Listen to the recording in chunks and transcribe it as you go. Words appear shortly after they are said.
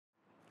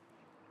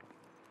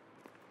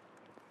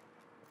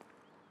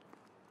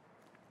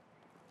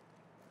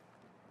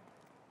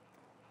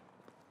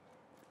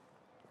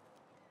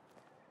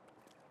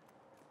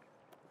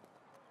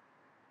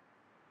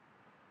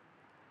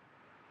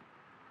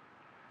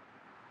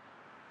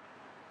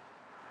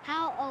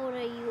How old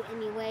are you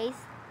anyways?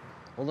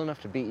 Old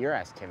enough to beat your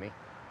ass, Timmy.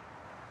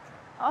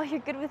 Oh, you're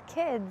good with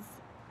kids.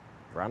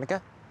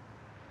 Veronica?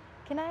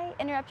 Can I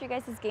interrupt your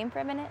guys' game for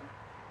a minute?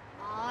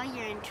 Oh,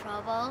 you're in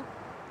trouble.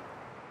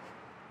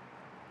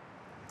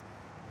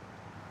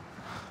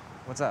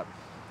 What's up?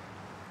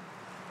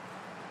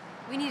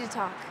 We need to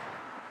talk.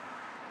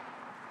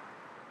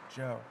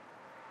 Joe,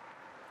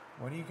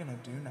 what are you gonna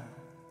do now?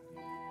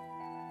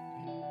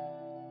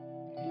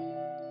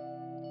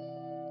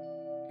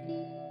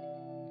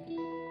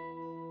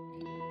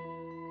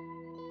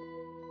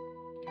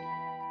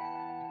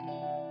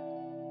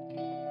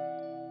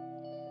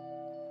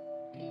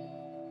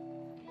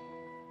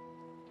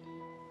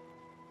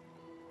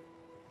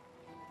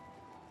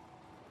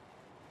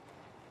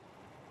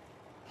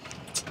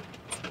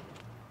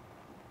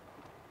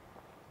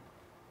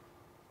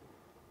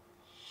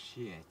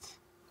 Shit.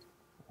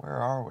 Where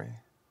are we?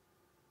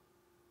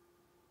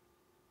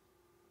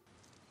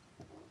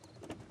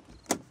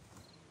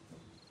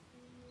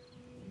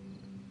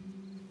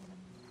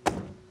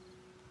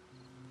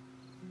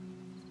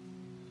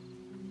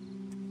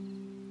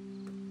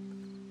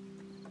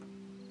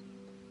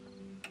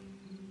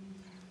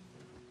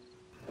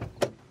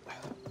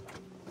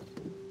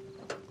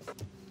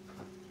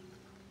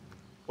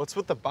 What's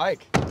with the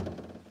bike?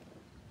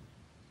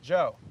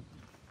 Joe,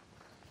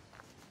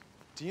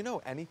 do you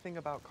know anything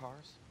about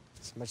cars?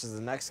 As much as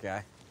the next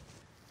guy.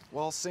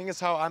 Well, seeing as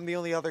how I'm the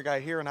only other guy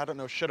here and I don't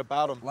know shit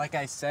about them. Like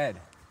I said,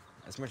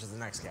 as much as the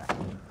next guy.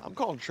 I'm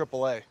calling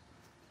AAA. They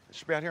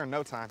should be out here in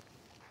no time.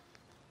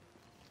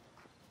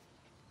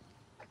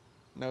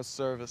 No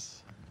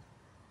service.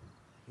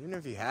 Even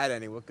if you had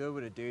any, what good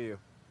would it do you?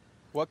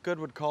 What good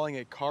would calling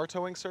a car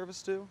towing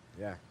service do?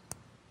 Yeah.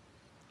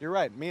 You're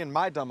right, me and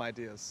my dumb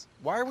ideas.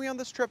 Why are we on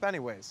this trip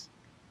anyways?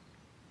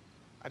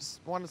 I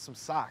just wanted some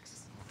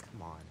socks.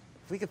 Come on.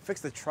 If we can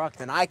fix the truck,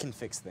 then I can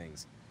fix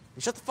things.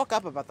 You shut the fuck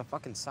up about the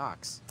fucking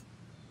socks.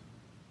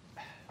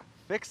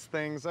 Fix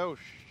things? Oh,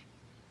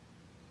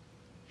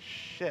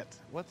 shit.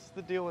 What's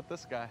the deal with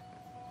this guy?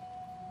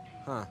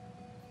 Huh.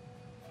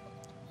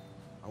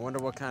 I wonder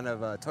what kind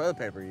of toilet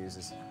paper he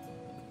uses.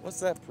 What's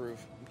that prove?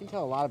 You can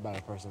tell a lot about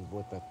a person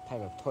with the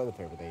type of toilet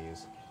paper they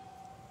use.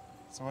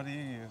 So what do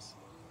you use?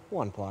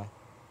 One ply.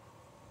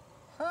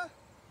 Huh?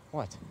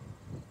 What?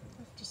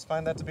 I just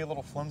find that to be a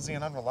little flimsy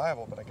and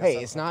unreliable, but I guess Hey,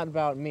 that's it's not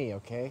about me,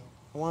 okay?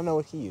 I want to know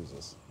what he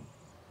uses.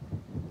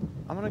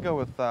 I'm gonna go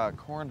with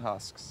corn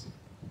husks.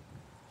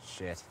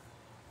 Shit.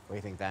 What do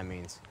you think that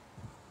means?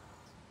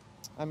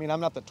 I mean, I'm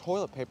not the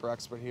toilet paper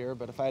expert here,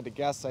 but if I had to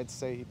guess, I'd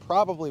say he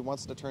probably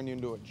wants to turn you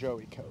into a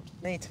Joey coat.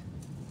 Nate,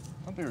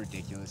 don't be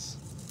ridiculous.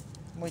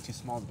 I'm way too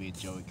small to be a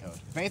Joey coat.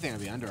 If anything, I'd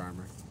be Under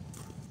Armour.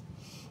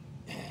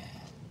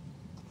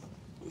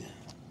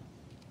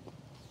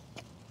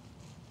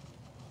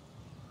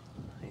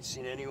 Ain't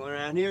seen anyone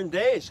around here in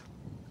days.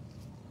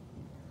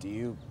 Do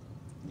you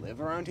live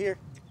around here?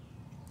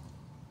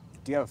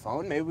 Do you have a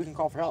phone? Maybe we can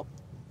call for help.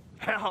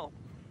 Help?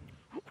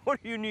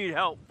 What do you need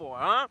help for,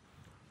 huh?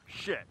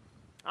 Shit,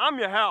 I'm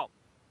your help.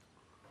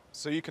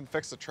 So you can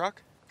fix the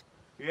truck?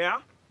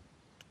 Yeah?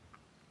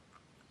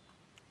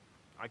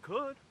 I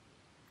could.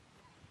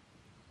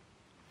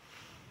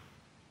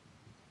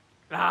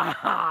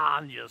 Ah,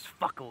 I'm just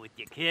fucking with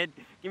you, kid.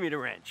 Give me the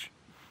wrench.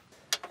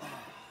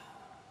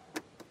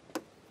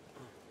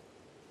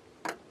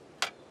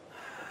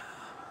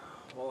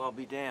 Well, I'll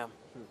be damned.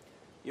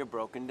 You're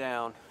broken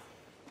down.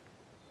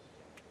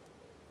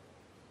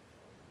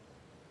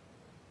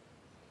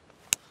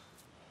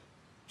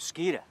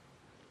 Skeeta.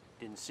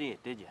 Didn't see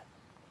it, did you?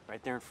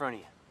 Right there in front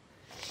of you.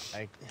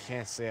 I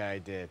can't say I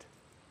did.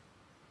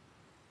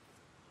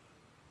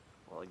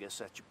 Well, I guess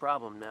that's your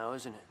problem now,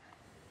 isn't it?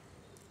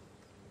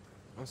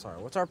 I'm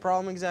sorry, what's our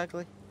problem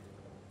exactly?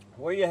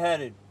 Where you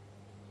headed?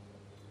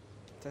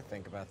 To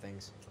think about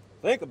things.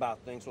 Think about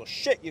things. Well,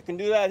 shit, you can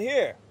do that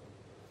here.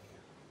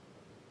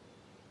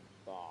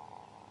 Aw.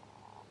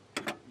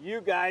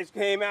 You guys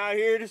came out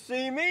here to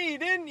see me,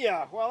 didn't you?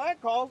 Well,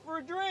 that calls for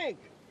a drink.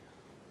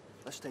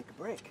 Let's take a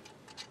break.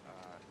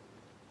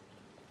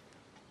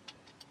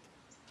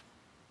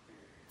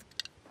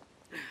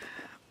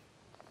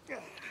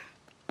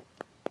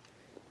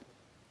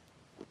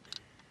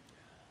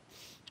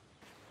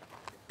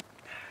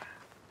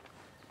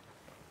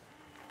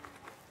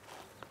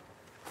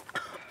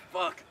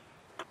 Fuck.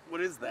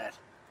 What is that?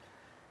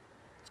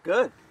 It's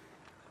good.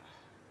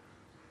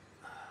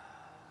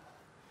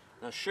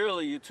 Now,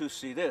 surely you two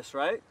see this,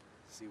 right?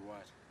 See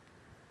what?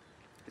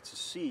 It's a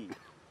seed.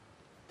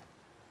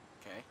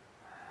 Okay.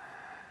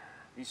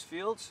 These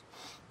fields,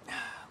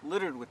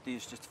 littered with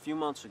these just a few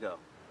months ago.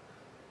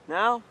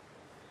 Now,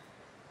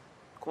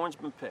 corn's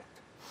been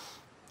picked.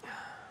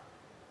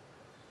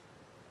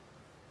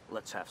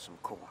 Let's have some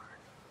corn.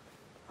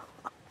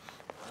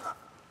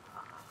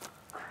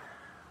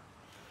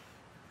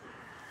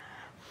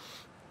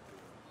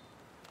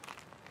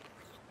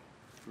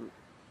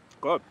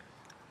 Good.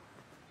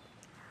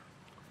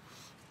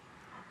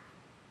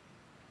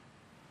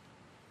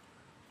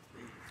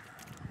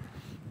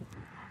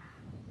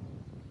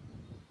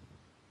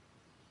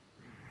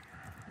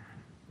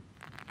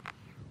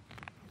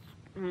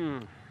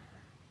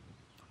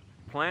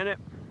 Plant it,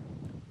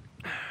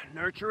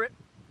 nurture it.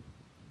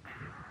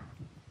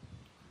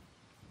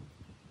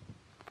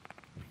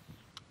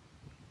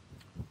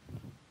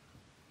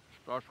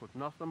 Starts with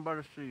nothing but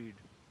a seed.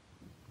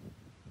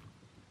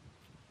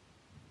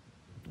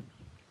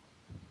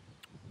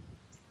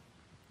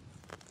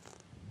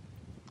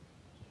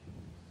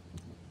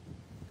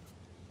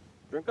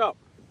 Drink up.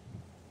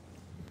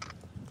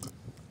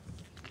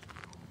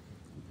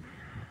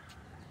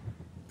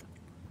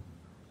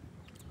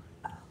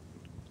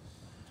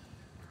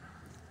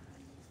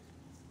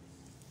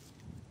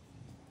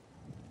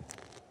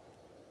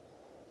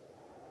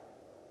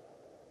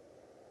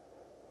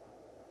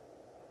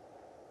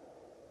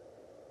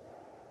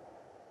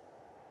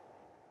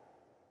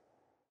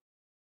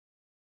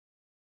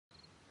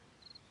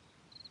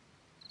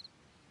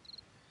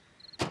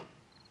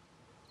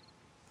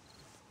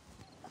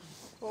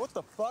 Well, what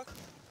the fuck?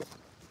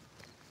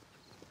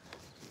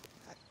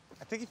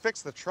 I think he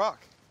fixed the truck.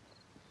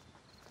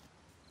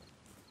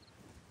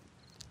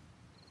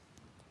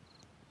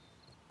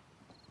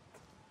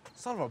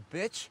 Son of a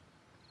bitch.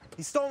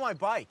 He stole my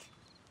bike.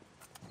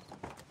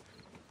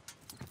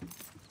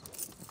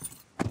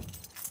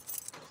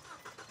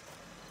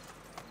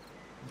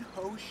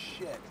 No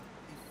shit.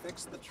 He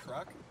fixed the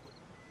truck?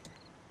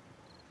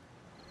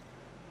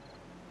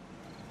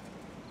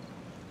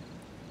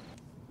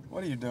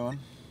 What are you doing?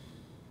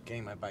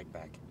 Getting my bike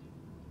back.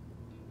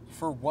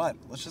 For what?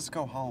 Let's just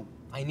go home.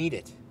 I need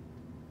it.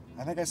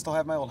 I think I still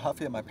have my old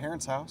Huffy at my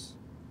parents' house.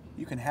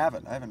 You can have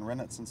it. I haven't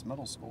ridden it since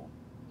middle school.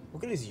 What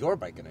good is your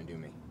bike gonna do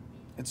me?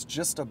 It's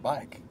just a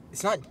bike.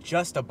 It's not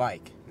just a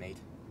bike, Nate.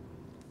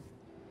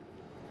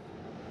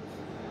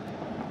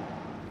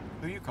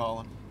 Who you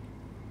calling?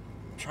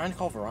 I'm trying to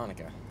call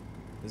Veronica.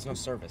 There's no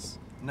service.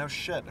 No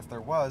shit. If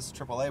there was,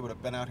 AAA would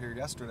have been out here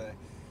yesterday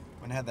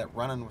when I had that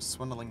run-in with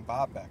Swindling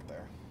Bob back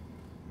there.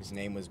 His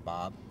name was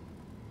Bob.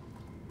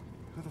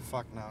 Who the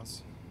fuck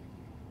knows?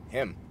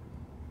 Him.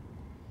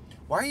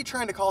 Why are you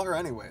trying to call her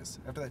anyways,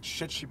 after that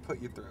shit she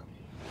put you through?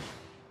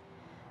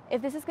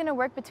 If this is gonna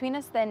work between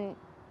us, then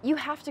you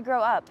have to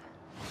grow up.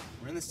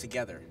 We're in this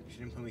together. She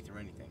didn't put me through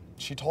anything.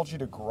 She told you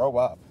to grow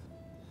up.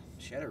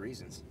 She had her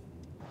reasons.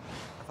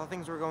 I thought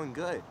things were going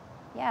good.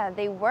 Yeah,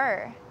 they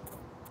were.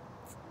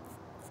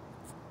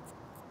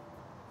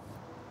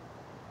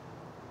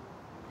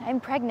 I'm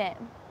pregnant.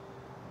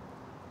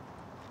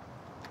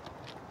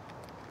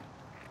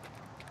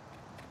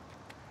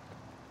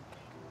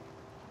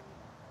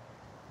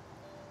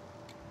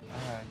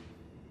 All right.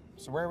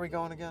 So where are we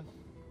going again?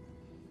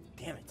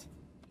 Damn it.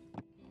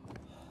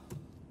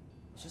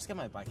 Let's just get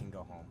my bike and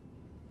go home.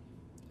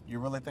 You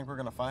really think we're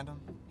gonna find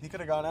him? He could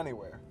have gone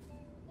anywhere.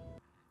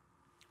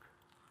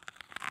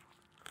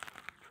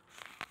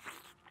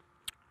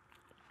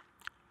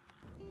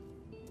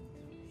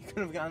 He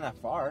couldn't have gone that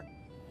far.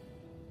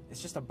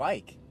 It's just a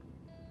bike.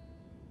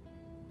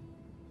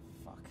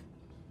 Fuck.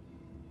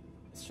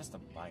 It's just a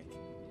bike.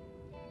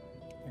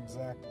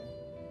 Exactly.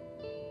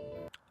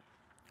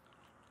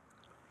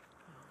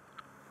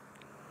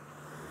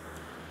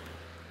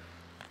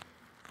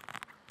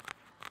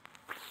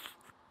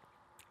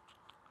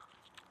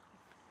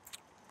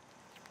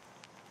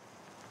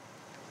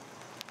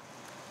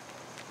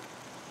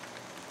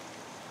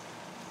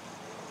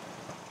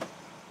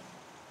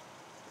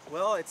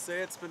 Well, I'd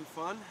say it's been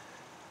fun,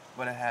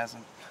 but it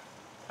hasn't.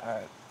 All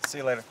right, see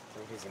you later.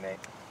 Take it easy, Nate.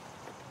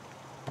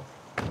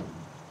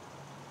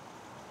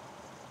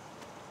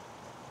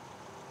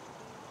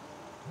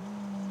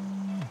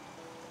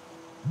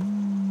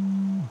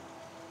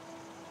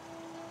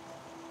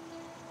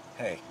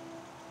 Hey.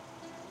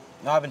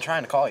 No, I've been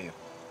trying to call you.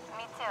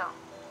 Me too.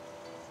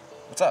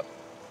 What's up?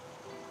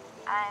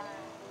 I'm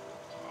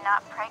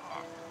not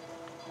pregnant.